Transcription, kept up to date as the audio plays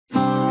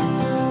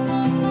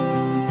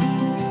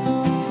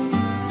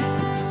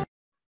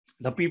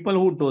The people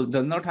who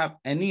does not have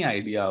any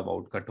idea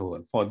about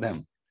cutover, for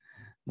them,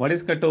 what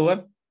is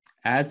cutover?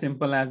 As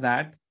simple as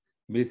that.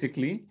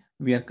 Basically,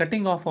 we are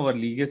cutting off our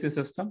legacy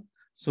system.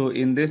 So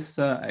in this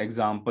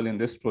example, in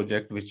this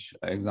project, which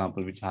I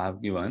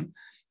have given,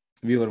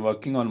 we were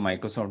working on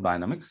Microsoft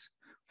Dynamics.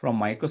 From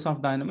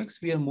Microsoft Dynamics,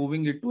 we are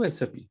moving it to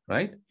SAP,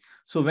 right?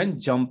 So when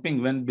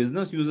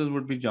business users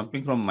would be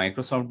jumping from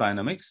Microsoft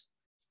Dynamics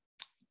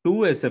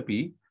to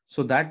SAP,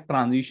 so that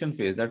transition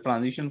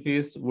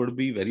phase would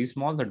be very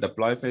small. The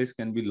deploy phase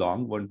can be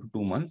long, 1 to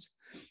 2 months,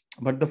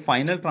 but the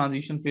final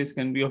transition phase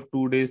can be of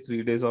 2 days,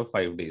 3 days, or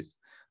 5 days,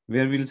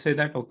 where we'll say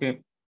that,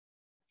 okay,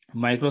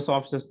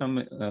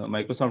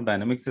 Microsoft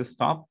Dynamics is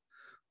stopped.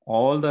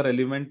 All the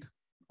relevant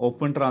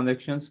open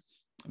transactions,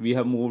 we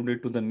have moved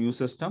it to the new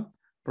system,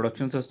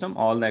 production system.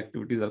 All the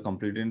activities are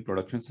completed in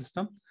production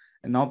system,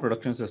 and now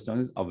production system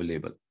is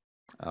available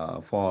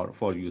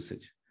for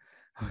usage.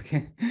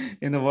 Okay,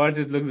 in the words,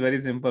 it looks very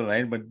simple,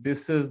 right? But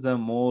this is the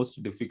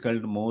most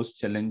difficult, most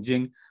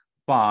challenging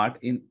part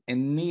in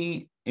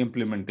any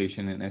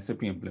implementation, in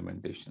SAP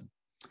implementation.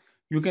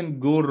 You can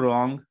go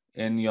wrong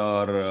in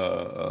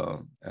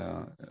your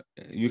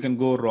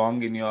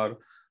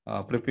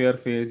prepare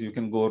phase. You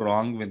can go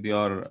wrong with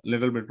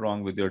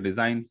your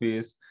design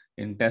phase,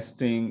 in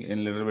testing,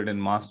 in little bit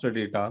in master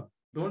data.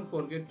 Don't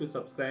forget to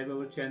subscribe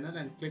our channel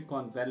and click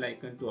on bell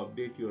icon to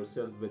update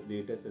yourself with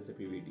latest SAP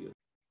videos.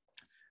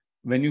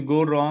 When you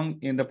go wrong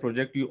in the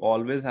project, you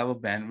always have a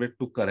bandwidth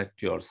to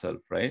correct yourself,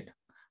 right?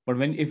 But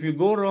if you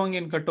go wrong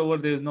in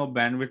cutover, there is no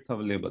bandwidth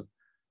available.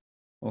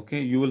 Okay,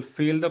 you will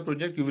fail the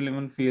project, you will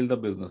even fail the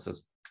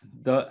businesses.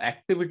 The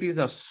activities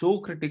are so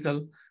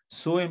critical,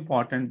 so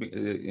important.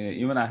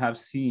 Even I have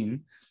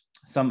seen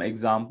some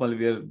example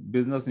where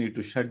business need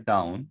to shut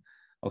down.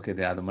 Okay,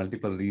 there are the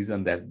multiple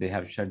reasons that they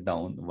have shut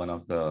down one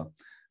of the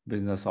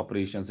business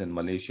operations in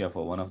Malaysia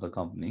for one of the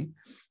company.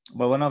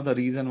 But one of the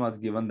reason was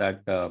given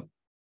that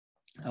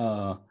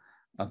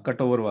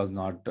cutover was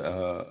not,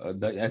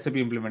 the SAP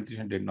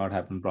implementation did not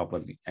happen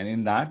properly. And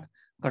in that,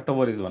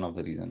 cutover is one of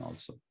the reason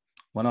also.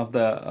 One of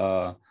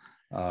the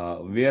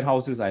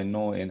warehouses I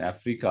know in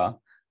Africa,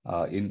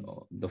 in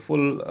the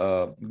full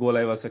go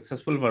live was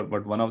successful,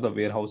 but one of the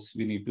warehouse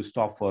we need to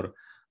stop for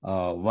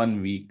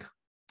 1 week,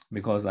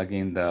 because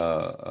again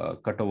the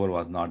cutover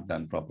was not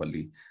done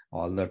properly.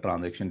 All the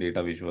transaction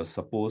data which was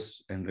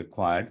supposed and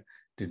required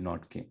did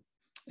not came.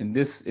 In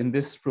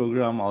this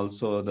program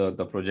also,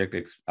 the project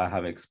I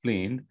have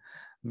explained,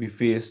 we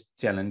faced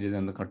challenges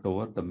in the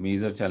cutover, the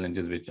major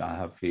challenges which I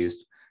have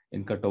faced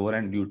in cutover,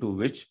 and due to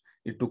which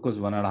it took us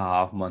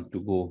 1.5 months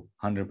to go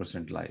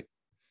 100% live.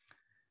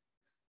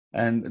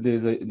 And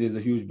there's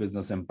a huge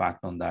business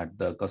impact on that.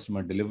 The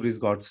customer deliveries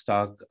got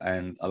stuck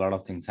and a lot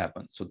of things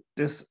happened. So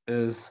this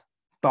is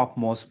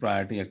topmost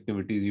priority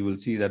activities. You will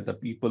see that the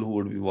people who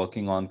would be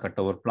working on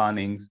cutover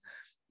plannings,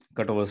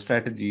 cutover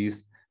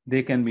strategies,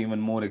 they can be even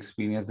more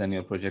experienced than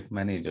your project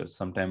managers.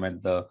 Sometime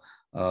at the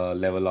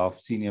level of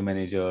senior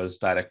managers,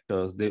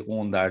 directors, they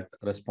own that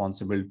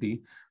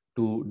responsibility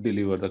to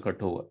deliver the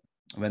cutover.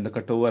 When the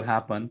cutover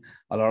happen,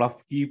 a lot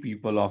of key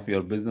people of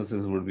your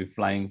businesses would be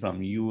flying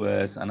from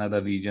US and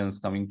other regions,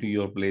 coming to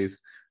your place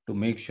to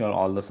make sure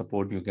all the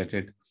support you get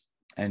it,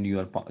 and you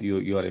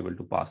are able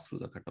to pass through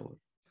the cutover.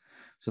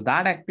 So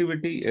that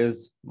activity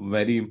is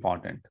very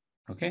important.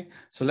 Okay,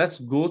 so let's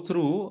go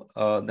through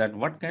that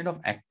what kind of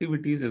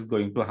activities is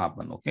going to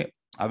happen. Okay,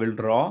 I will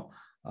draw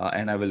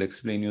and I will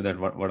explain you that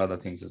what other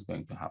things is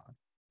going to happen.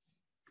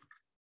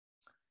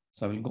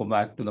 So I will go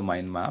back to the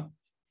mind map,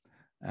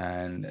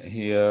 and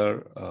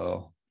here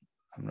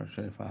I'm not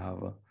sure if I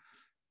have a,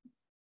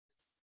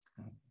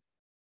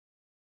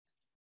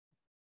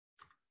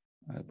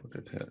 I'll put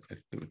it here,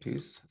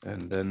 activities,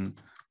 and then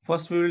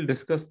first we will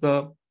discuss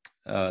the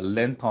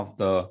length of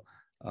the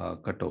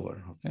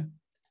cutover. Okay.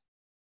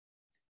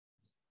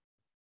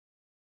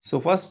 So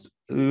first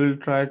we will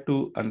try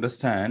to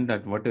understand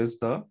that what is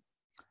the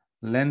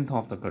length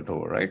of the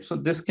cutover, right? So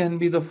this can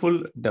be the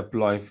full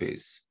deploy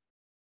phase.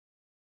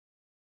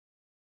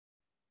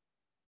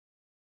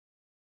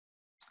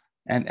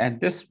 And at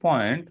this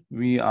point,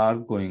 we are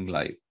going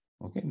live.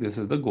 Okay, this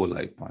is the go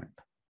live point.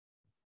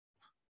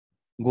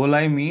 Go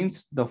live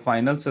means the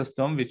final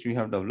system which we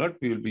have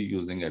developed, we will be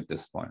using at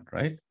this point,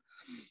 right?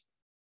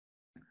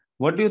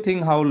 What do you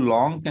think, how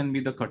long can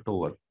be the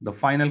cutover? The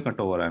final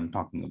cutover I'm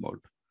talking about.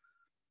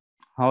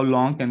 How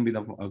long can be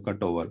the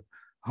cutover?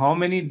 How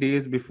many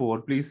days before,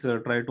 please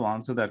try to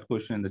answer that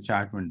question in the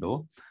chat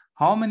window.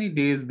 How many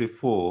days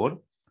before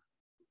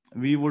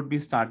we would be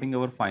starting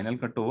our final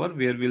cutover,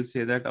 where we'll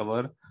say that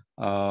our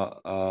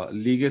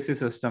legacy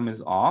system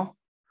is off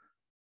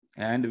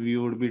and we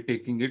would be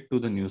taking it to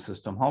the new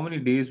system? How many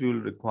days we will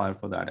require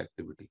for that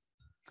activity?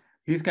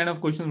 These kind of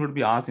questions would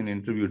be asked in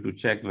interview to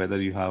check whether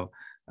you have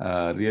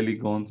really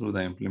gone through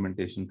the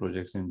implementation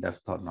projects in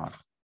depth or not.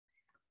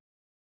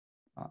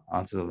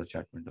 Answers of the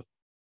chat window.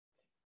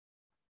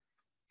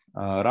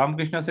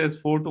 Ramakrishna says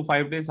 4 to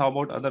 5 days. How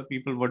about other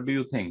people? What do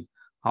you think?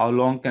 How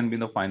long can be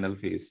the final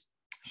phase?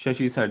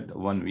 Shashi said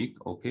 1 week.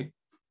 Okay.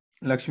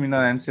 Lakshmi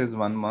Narayan says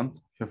 1 month,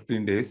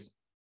 15 days.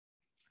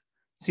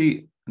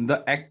 See,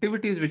 the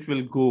activities which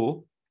will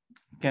go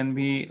can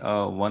be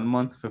 1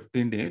 month,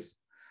 15 days.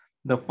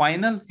 The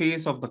final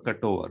phase of the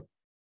cutover,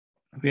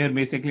 where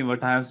basically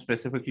what I have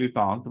specifically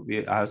talked,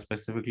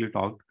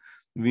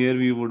 where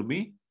we would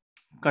be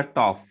cut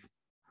off.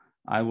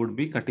 I would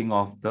be cutting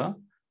off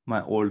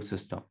my old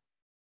system.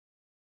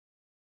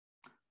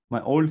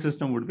 My old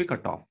system would be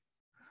cut off.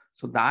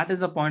 So that is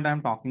the point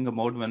I'm talking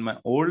about. When my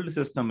old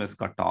system is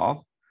cut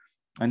off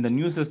and the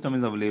new system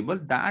is available,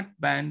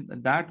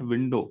 that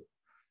window,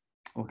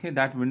 okay,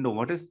 that window,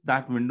 what is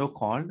that window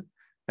called?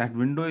 That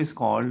window is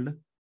called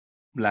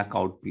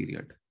blackout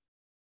period.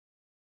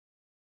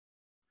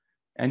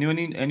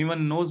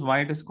 Anyone knows why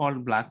it is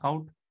called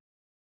blackout?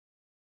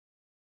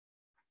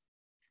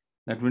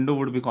 That window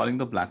would be calling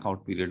the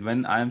blackout period.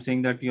 When I am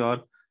saying that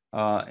your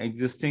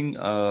existing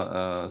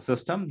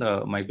system,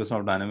 the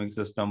Microsoft Dynamics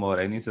system or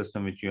any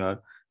system which you are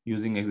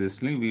using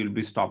existingly, we will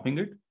be stopping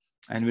it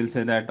and we'll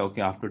say that,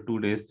 okay, after 2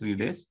 days, 3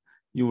 days,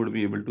 you would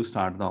be able to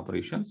start the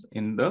operations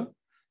in the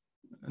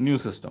new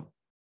system.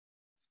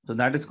 So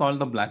that is called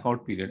the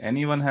blackout period.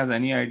 Anyone has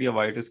any idea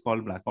why it is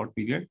called blackout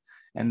period?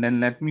 And then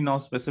let me now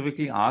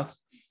specifically ask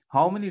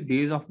how many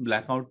days of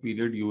blackout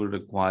period you will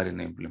require in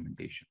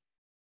implementation.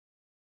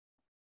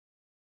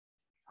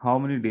 How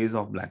many days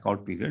of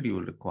blackout period you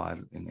will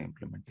require in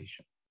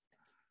implementation?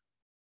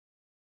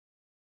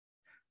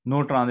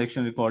 No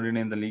transaction recorded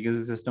in the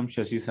legacy system.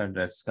 Shashi said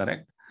that's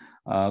correct.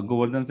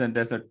 Govardhan said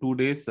that's 2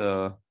 days.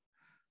 2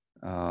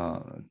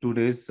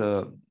 days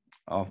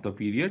of the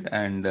period,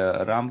 and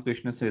Ram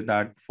Krishna said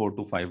that 4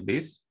 to 5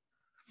 days.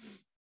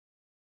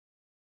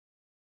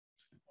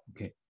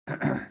 Okay.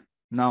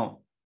 Now,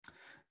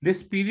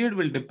 this period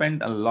will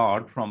depend a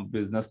lot from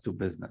business to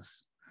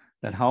business,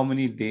 that how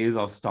many days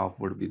of stop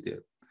would be there.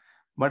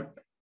 But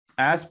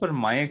as per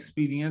my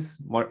experience,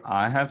 what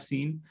I have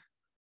seen,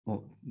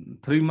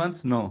 3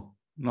 months? No,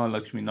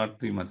 Lakshmi, not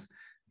 3 months.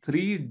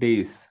 3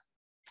 days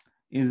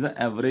is the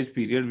average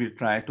period we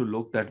try to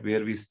look at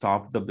where we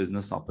stop the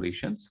business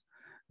operations,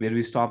 where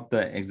we stop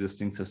the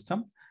existing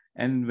system,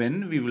 and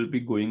when we will be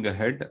going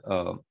ahead,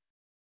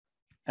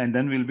 and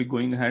then we'll be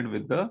going ahead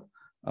with the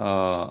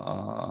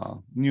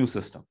new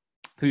system.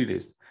 3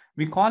 days.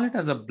 We call it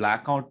as a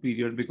blackout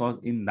period because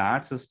in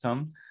that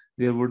system,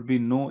 there would be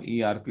no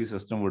ERP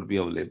system would be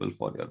available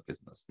for your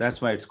business.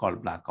 That's why it's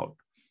called blackout.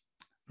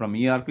 From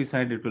ERP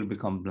side, it will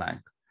become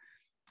blank.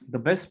 The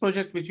best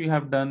project which we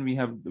have done, we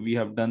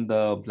have done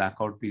the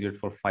blackout period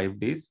for 5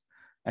 days.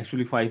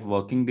 Actually, 5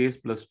 working days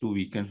plus 2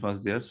 weekends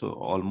was there. So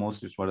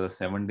almost it was a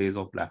 7 days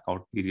of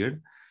blackout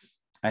period.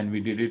 And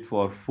we did it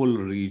for full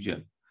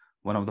region.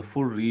 One of the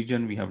full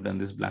region, we have done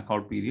this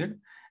blackout period.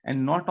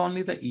 And not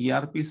only the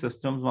ERP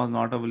systems was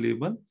not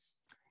available,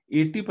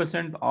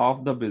 80%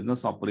 of the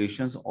business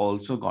operations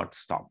also got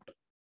stopped.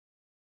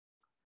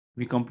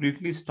 We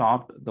completely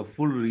stopped the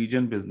full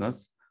region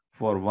business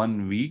for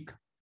 1 week.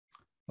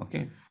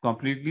 Okay,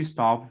 completely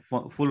stopped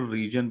full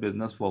region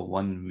business for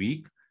 1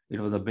 week. It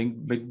was a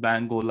big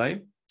bang go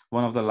live,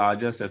 one of the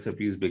largest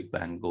SAP's big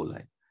bang go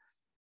live.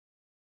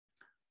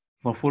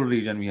 For full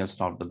region, we have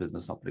stopped the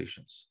business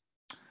operations.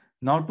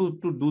 Now to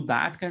do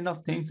that kind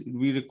of things,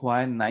 we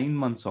require 9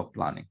 months of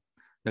planning.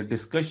 The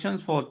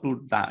discussions to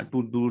do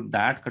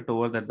that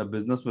cutover, that the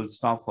business will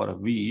stop for a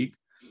week,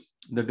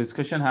 the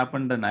discussion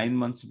happened the 9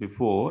 months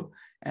before,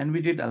 and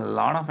we did a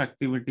lot of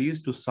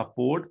activities to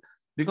support,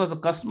 because the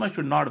customer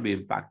should not be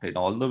impacted.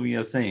 Although we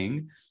are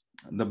saying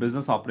the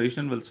business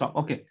operation will stop.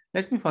 Okay,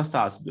 let me first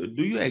ask,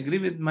 do you agree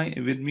with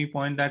me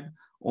point that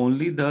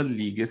only the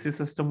legacy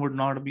system would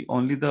not be,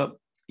 only the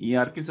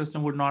ERP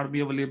system would not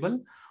be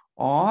available,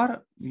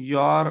 or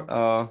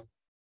your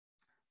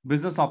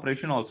business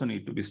operation also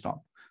need to be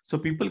stopped? So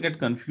people get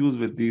confused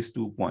with these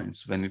 2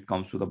 points when it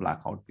comes to the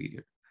blackout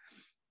period.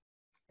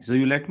 So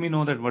you let me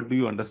know that what do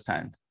you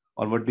understand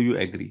or what do you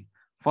agree?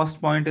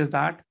 First point is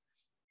that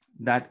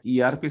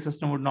ERP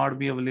system would not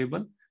be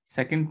available.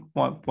 Second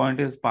part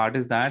is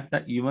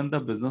that even the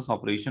business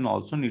operation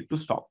also need to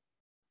stop.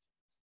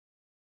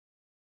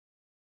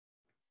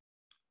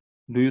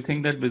 Do you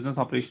think that business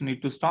operation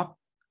need to stop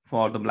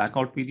for the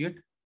blackout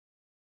period?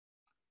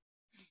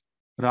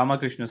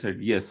 Ramakrishna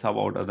said yes. How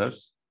about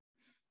others?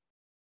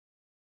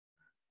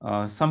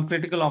 Some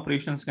critical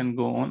operations can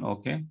go on.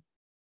 Okay.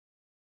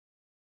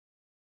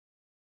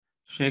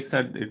 Sheikh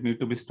said it need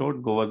to be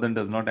stored. Govardhan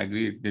does not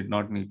agree. It did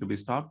not need to be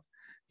stopped.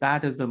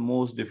 That is the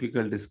most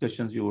difficult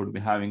discussions you would be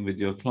having with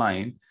your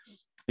client.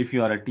 If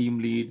you are a team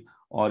lead,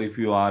 or if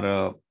you are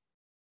a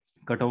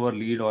cutover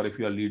lead, or if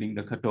you are leading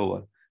the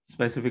cutover,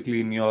 specifically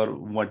in your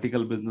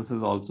vertical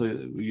businesses also,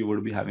 you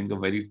would be having a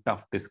very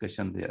tough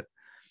discussion there.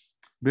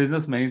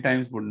 Business many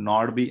times would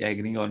not be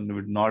agreeing or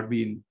would not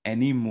be in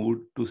any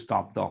mood to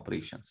stop the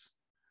operations.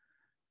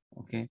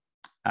 Okay.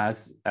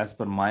 As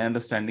per my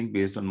understanding,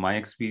 based on my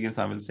experience,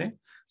 I will say,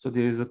 so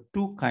there is a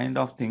 2 kind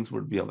of things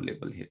would be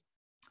available here.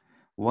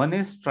 One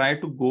is try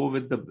to go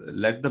with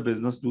let the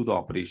business do the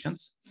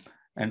operations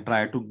and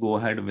try to go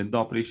ahead with the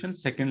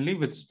operations. Secondly,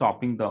 with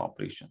stopping the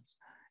operations.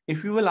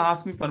 If you will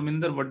ask me,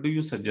 Parminder, what do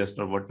you suggest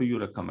or what do you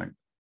recommend?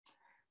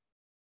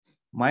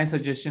 My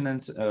suggestion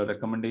and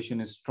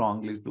recommendation is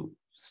strongly to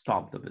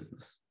stop the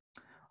business.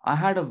 I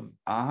had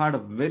a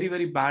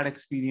very bad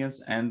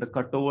experience, and the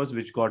cutovers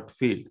which got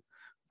failed.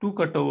 Two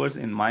cutovers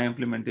in my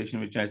implementation,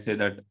 which I say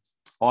that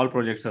all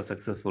projects are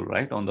successful,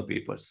 right? On the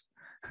papers.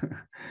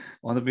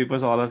 On the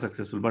papers, all are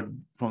successful. But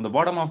from the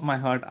bottom of my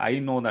heart, I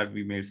know that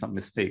we made some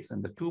mistakes.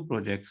 And the two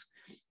projects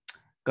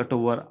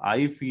cutover,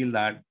 I feel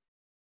that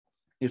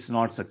it's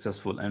not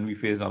successful and we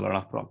faced a lot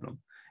of problem.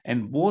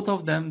 And both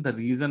of them, the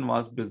reason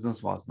was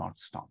business was not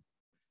stopped.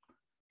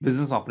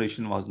 Business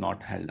operation was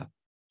not held up.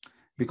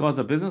 Because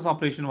the business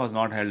operation was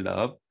not held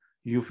up,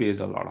 you faced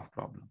a lot of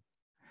problem.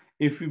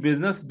 If your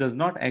business does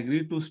not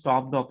agree to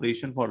stop the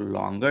operation for a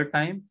longer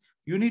time,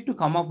 you need to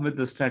come up with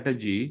the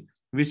strategy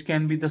which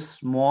can be the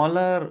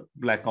smaller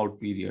blackout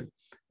period,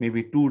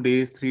 maybe 2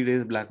 days, 3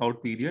 days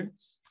blackout period.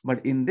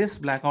 But in this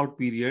blackout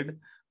period,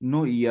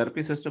 no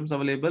ERP systems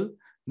available,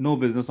 no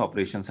business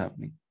operations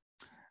happening.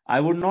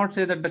 I would not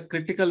say that the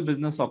critical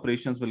business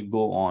operations will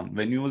go on.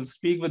 When you will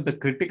speak with the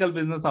critical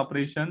business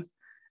operations,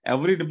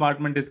 every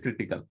department is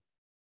critical.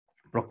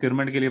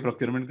 Procurement के लिए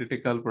procurement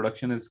critical,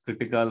 production is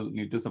critical,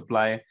 need to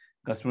supply,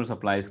 customer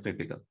supply is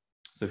critical.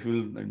 So if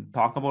you will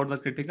talk about the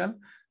critical,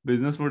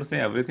 business would say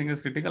everything is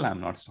critical, I'm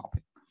not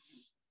stopping.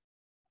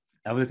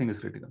 Everything is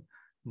critical.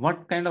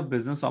 What kind of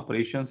business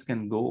operations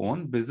can go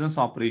on? Business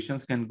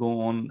operations can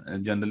go on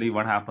generally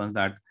what happens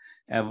that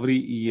every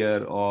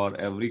year or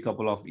every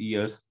couple of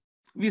years,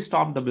 we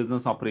stop the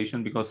business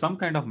operation because some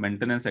kind of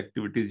maintenance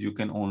activities you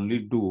can only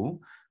do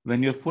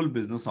when your full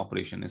business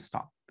operation is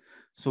stopped.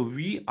 So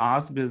we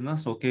ask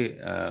business, okay,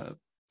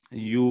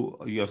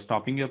 you're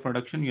stopping your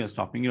production, you're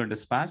stopping your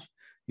dispatch,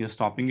 you're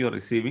stopping your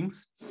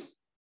receivings.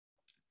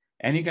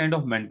 Any kind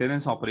of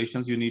maintenance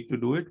operations you need to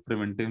do it,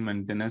 preventive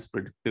maintenance,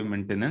 predictive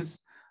maintenance,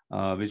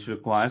 which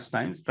requires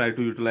time. Try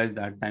to utilize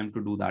that time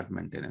to do that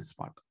maintenance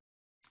part.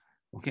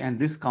 Okay, and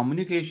this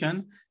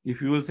communication,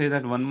 if you will say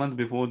that 1 month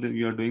before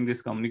you are doing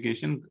this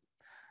communication,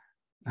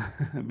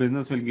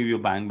 business will give you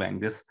bang.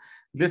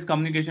 This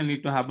communication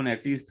need to happen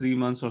at least 3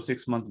 months or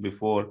 6 months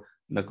before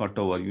the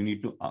cutover. You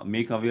need to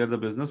make aware the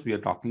business. We are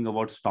talking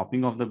about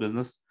stopping of the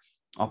business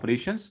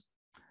operations.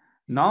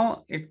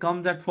 Now it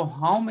comes that for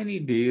how many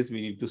days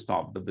we need to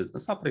stop the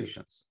business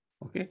operations.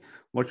 Okay,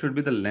 what should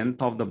be the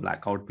length of the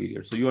blackout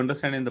period? So you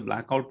understand, in the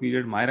blackout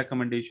period, my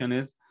recommendation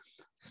is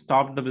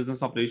stop the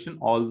business operation.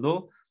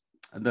 Although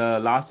the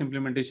last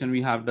implementation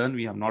we have done,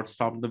 we have not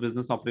stopped the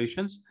business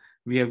operations.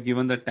 We have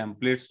given the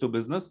templates to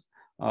business,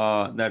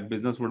 that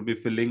business would be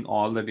filling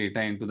all the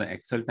data into the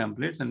Excel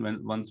templates.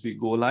 And once we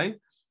go live,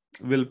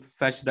 we'll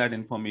fetch that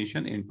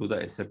information into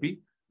the SAP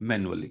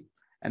manually.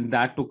 And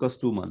that took us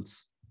 2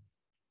 months.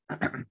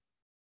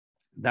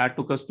 That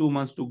took us 2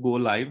 months to go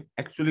live,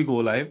 actually go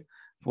live.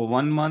 For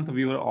 1 month,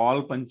 we were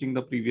all punching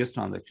the previous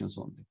transactions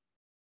only.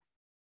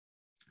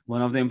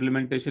 One of the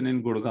implementation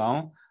in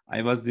Gurgaon,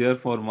 I was there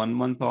for 1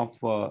 month of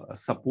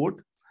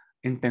support,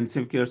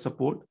 intensive care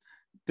support.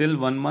 Till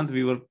 1 month,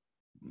 we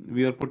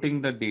were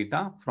putting the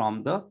data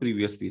from the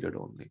previous period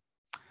only.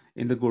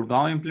 In the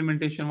Gurgaon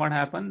implementation, what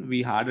happened?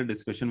 We had a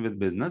discussion with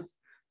business.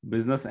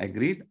 Business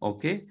agreed,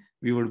 okay,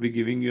 we would be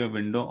giving you a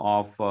window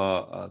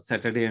of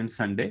Saturday and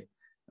Sunday.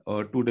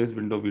 2 days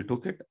window, we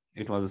took it.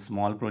 It was a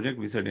small project.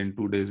 We said in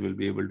 2 days, we'll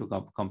be able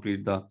to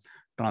complete the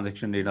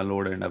transaction data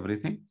load and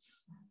everything.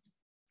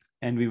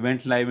 And we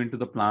went live into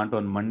the plant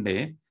on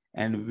Monday,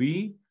 and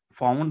we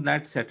found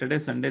that Saturday,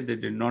 Sunday, they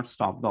did not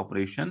stop the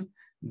operation.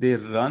 They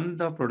run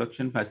the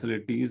production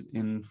facilities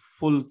in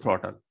full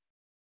throttle,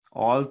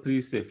 all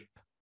 3 shifts.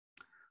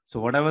 So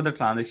whatever the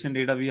transaction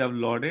data we have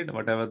loaded,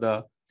 whatever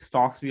the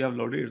stocks we have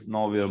loaded, it's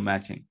now we are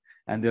matching.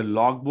 And their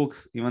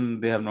logbooks, even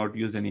they have not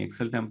used any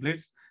Excel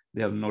templates.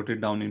 They have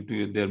noted down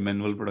into their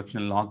manual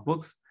production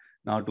logbooks.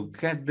 Now to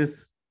get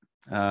this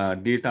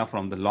data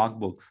from the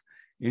logbooks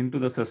into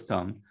the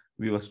system,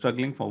 we were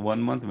struggling for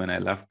 1 month when I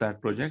left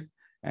that project,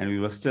 and we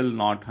were still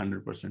not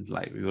 100%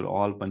 live. We were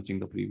all punching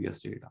the previous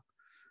data.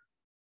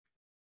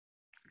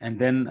 And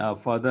then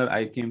further,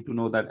 I came to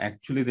know that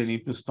actually they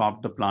need to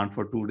stop the plant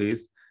for 2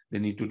 days. They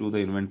need to do the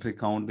inventory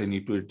count. They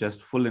need to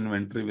adjust full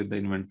inventory with the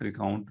inventory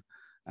count.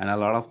 And a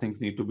lot of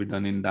things need to be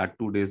done in that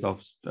 2 days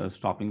of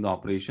stopping the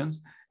operations.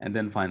 And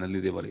then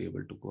finally, they were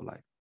able to go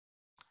live.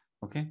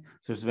 Okay,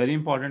 so it's very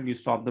important you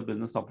stop the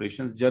business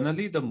operations.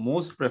 Generally, the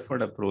most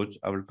preferred approach,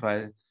 I will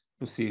try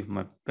to see if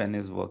my pen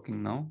is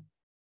working now.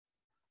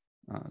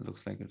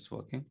 Looks like it's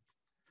working.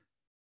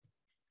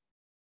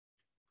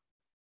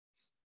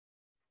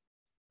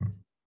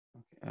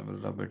 Okay, I will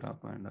rub it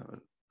up and I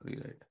will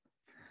rewrite.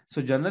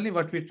 So generally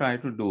what we try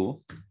to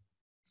do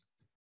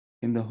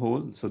in the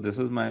whole, so this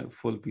is my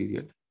full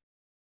period.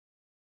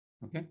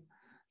 Okay,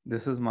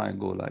 this is my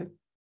go live.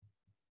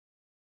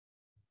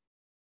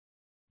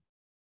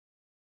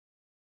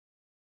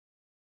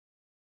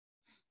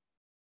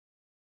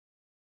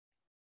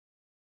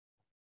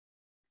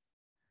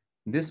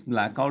 This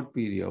blackout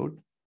period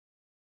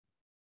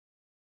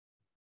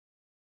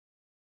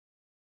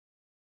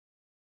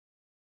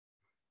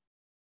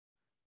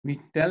We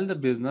tell the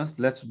business,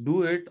 let's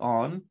do it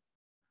on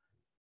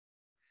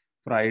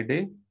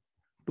Friday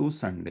to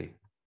Sunday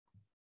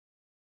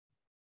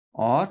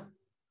or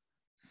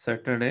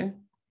Saturday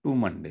to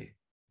Monday.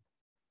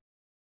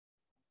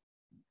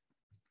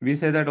 We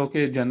say that,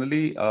 okay,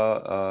 generally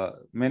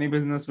many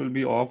business will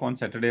be off on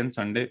Saturday and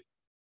Sunday.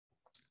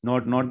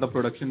 Not the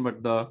production,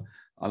 but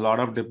a lot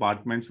of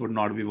departments would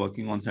not be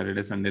working on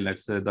Saturday, Sunday.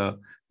 Let's say the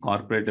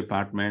corporate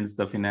departments,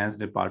 the finance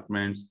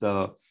departments,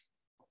 the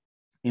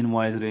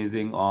invoice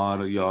raising,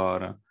 or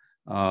your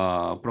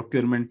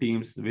procurement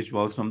teams, which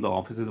works from the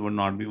offices, would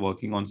not be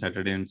working on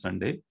Saturday and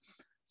Sunday.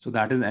 So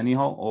that is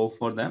anyhow off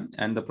for them,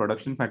 and the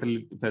production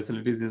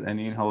facilities is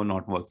anyhow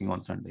not working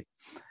on Sunday.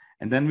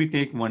 And then we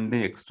take 1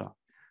 day extra.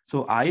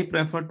 So I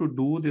prefer to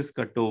do this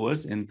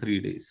cutovers in 3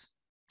 days.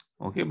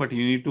 Okay, but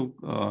you need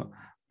to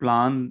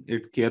plan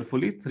it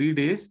carefully. 3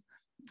 days,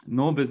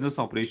 no business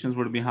operations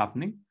would be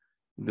happening.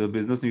 The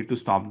business need to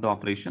stop the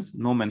operations,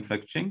 no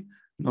manufacturing,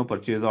 no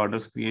purchase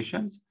orders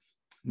creations,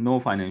 no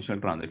financial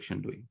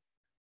transaction doing.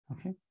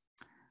 Okay.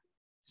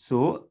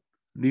 So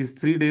these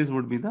 3 days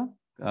would be the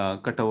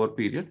cutover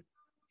period.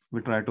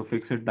 We try to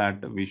fix it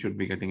that we should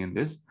be getting in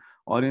this,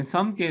 or in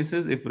some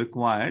cases, if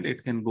required,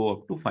 it can go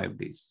up to 5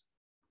 days.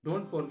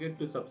 Don't forget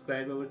to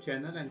subscribe our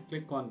channel and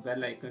click on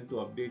bell icon to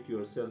update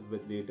yourself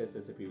with latest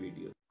SAP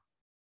videos.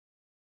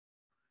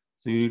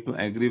 So you need to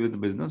agree with the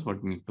business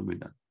what needs to be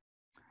done.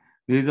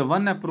 There is a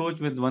one approach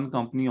with one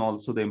company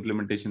also, the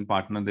implementation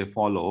partner, they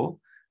follow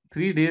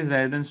 3 days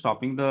rather than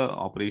stopping the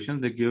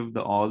operations. They give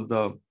all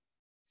the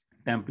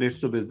templates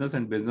to business,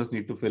 and business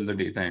need to fill the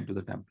data into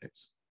the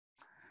templates.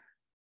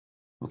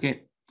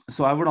 Okay.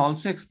 So I would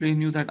also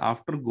explain you that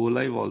after go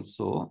live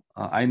also,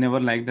 I never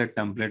like that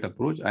template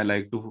approach. I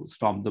like to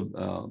stop the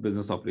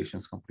business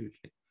operations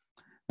completely.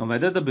 Now,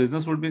 whether the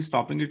business would be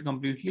stopping it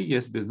completely,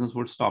 yes, business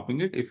would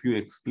stopping it if you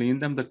explain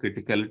them the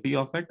criticality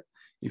of it,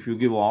 if you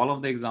give all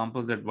of the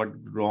examples that what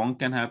wrong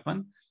can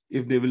happen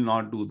if they will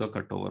not do the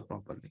cutover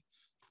properly.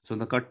 So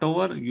the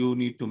cutover, you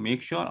need to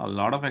make sure a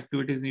lot of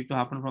activities need to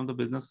happen from the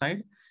business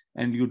side,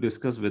 and you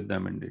discuss with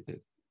them in detail.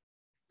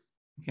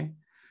 Okay.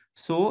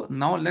 So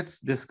now let's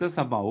discuss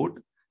about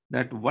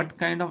that what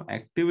kind of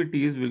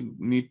activities will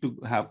need to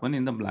happen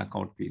in the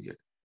blackout period.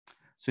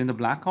 So in the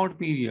blackout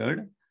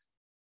period,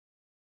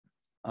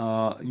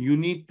 you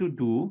need to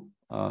do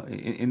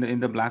in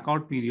the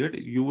blackout period,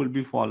 you will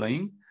be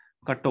following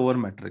cutover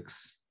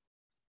metrics.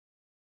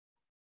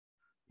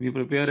 We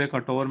prepare a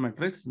cutover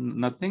metrics,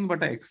 nothing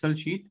but an Excel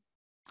sheet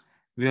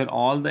where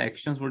all the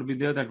actions would be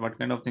there, that what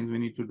kind of things we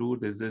need to do,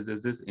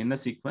 this in a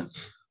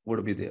sequence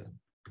would be there.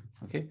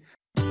 Okay.